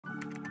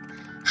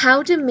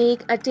How to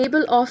make a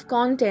table of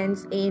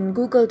contents in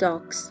Google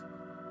Docs.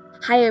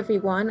 Hi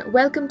everyone,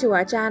 welcome to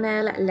our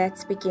channel.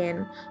 Let's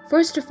begin.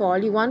 First of all,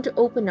 you want to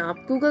open up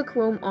Google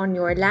Chrome on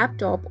your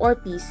laptop or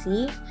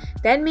PC.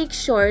 Then make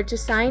sure to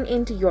sign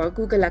into your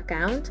Google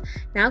account.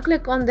 Now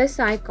click on this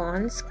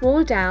icon,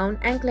 scroll down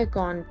and click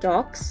on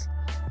Docs.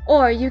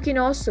 Or you can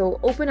also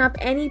open up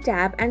any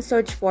tab and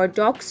search for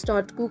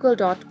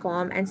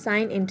docs.google.com and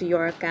sign into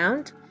your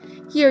account.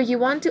 Here you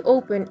want to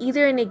open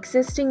either an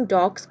existing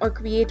docs or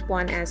create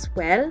one as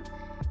well.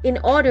 In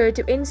order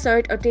to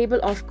insert a table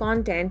of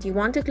content, you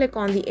want to click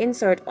on the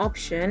insert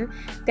option,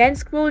 then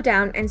scroll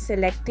down and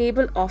select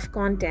table of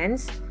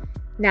contents.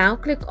 Now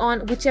click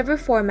on whichever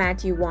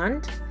format you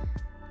want.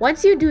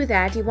 Once you do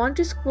that, you want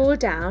to scroll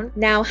down.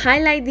 Now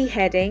highlight the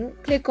heading,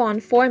 click on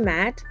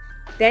format,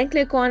 then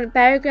click on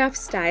paragraph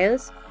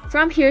styles.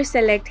 From here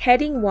select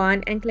heading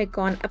 1 and click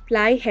on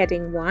apply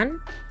heading 1.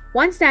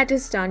 Once that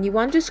is done, you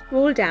want to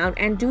scroll down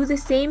and do the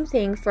same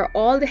thing for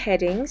all the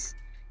headings.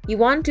 You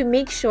want to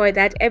make sure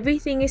that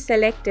everything is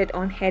selected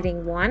on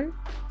heading 1.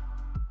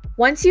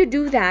 Once you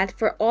do that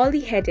for all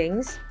the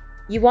headings,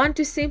 you want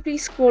to simply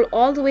scroll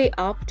all the way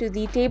up to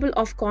the table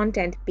of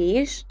content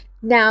page.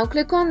 Now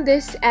click on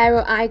this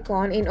arrow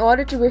icon in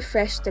order to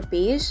refresh the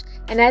page,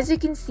 and as you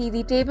can see,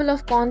 the table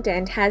of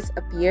content has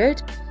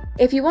appeared.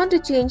 If you want to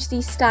change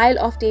the style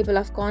of table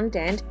of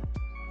content,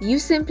 you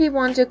simply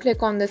want to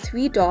click on the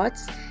three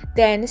dots,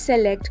 then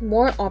select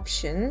more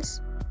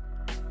options.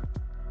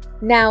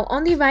 Now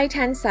on the right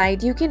hand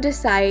side, you can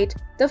decide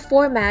the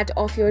format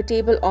of your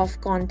table of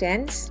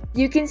contents.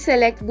 You can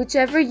select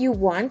whichever you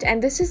want,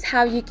 and this is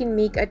how you can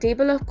make a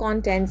table of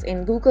contents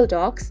in Google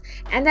Docs.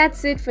 And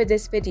that's it for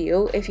this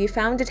video. If you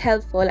found it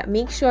helpful,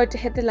 make sure to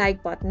hit the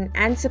like button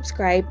and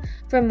subscribe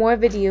for more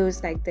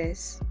videos like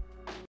this.